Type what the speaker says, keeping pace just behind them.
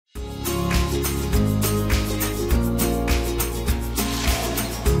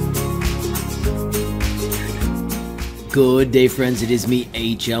Good day, friends. It is me,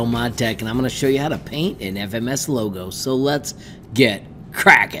 HLModTech, and I'm going to show you how to paint an FMS logo. So let's get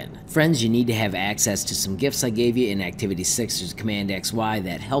cracking. Friends, you need to have access to some gifts I gave you in Activity 6. There's a Command XY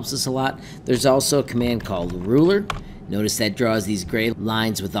that helps us a lot. There's also a command called Ruler. Notice that draws these gray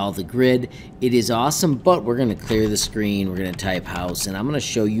lines with all the grid. It is awesome, but we're going to clear the screen. We're going to type House, and I'm going to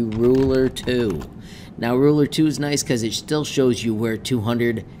show you Ruler 2. Now, Ruler 2 is nice because it still shows you where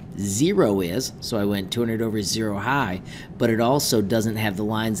 200 0 is, so I went 200 over 0 high, but it also doesn't have the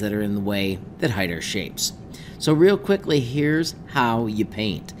lines that are in the way that hide our shapes. So real quickly, here's how you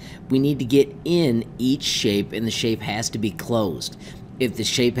paint. We need to get in each shape, and the shape has to be closed. If the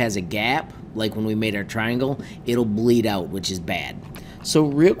shape has a gap, like when we made our triangle, it'll bleed out, which is bad. So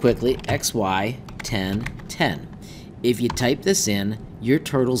real quickly, XY 10 10. If you type this in, your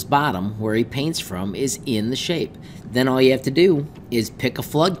turtle's bottom, where he paints from, is in the shape. Then all you have to do is pick a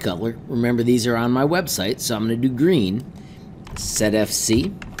flood color. Remember, these are on my website, so I'm going to do green. Set FC,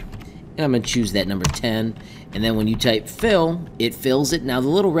 and I'm going to choose that number 10. And then when you type fill, it fills it. Now, the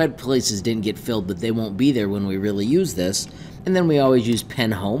little red places didn't get filled, but they won't be there when we really use this. And then we always use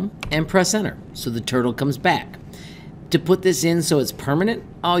pen home and press enter, so the turtle comes back. To put this in so it's permanent,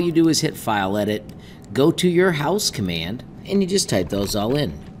 all you do is hit File, Edit, go to your House command, and you just type those all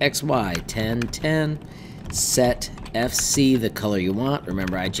in. XY 10 10, set FC, the color you want.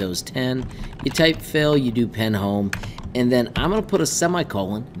 Remember, I chose 10. You type fill, you do pen home, and then I'm going to put a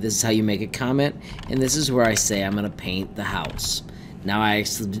semicolon. This is how you make a comment, and this is where I say I'm going to paint the house. Now, I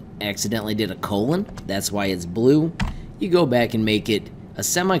accidentally did a colon. That's why it's blue. You go back and make it a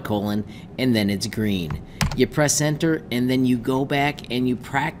semicolon, and then it's green. You press enter, and then you go back and you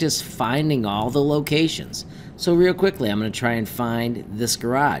practice finding all the locations. So real quickly, I'm going to try and find this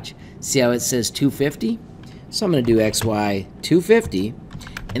garage. See how it says 250? So I'm going to do XY 250,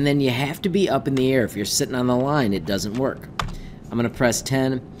 and then you have to be up in the air. If you're sitting on the line, it doesn't work. I'm going to press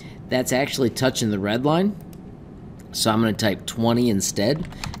 10. That's actually touching the red line, so I'm going to type 20 instead,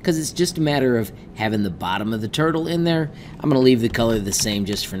 because it's just a matter of having the bottom of the turtle in there. I'm going to leave the color the same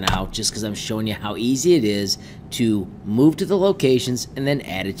just for now, just because I'm showing you how easy it is to move to the locations and then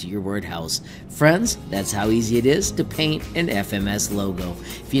add it to your word house. Friends, that's how easy it is to paint an FMS logo.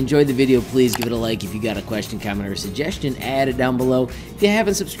 If you enjoyed the video, please give it a like. If you got a question, comment, or suggestion, add it down below. If you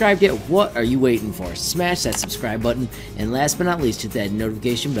haven't subscribed yet, what are you waiting for? Smash that subscribe button, and last but not least, hit that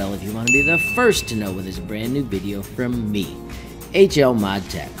notification bell if you want to be the first to know when there's a brand new video from me,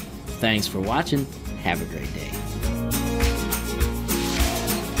 HLModTech. Thanks for watching. Have a great day.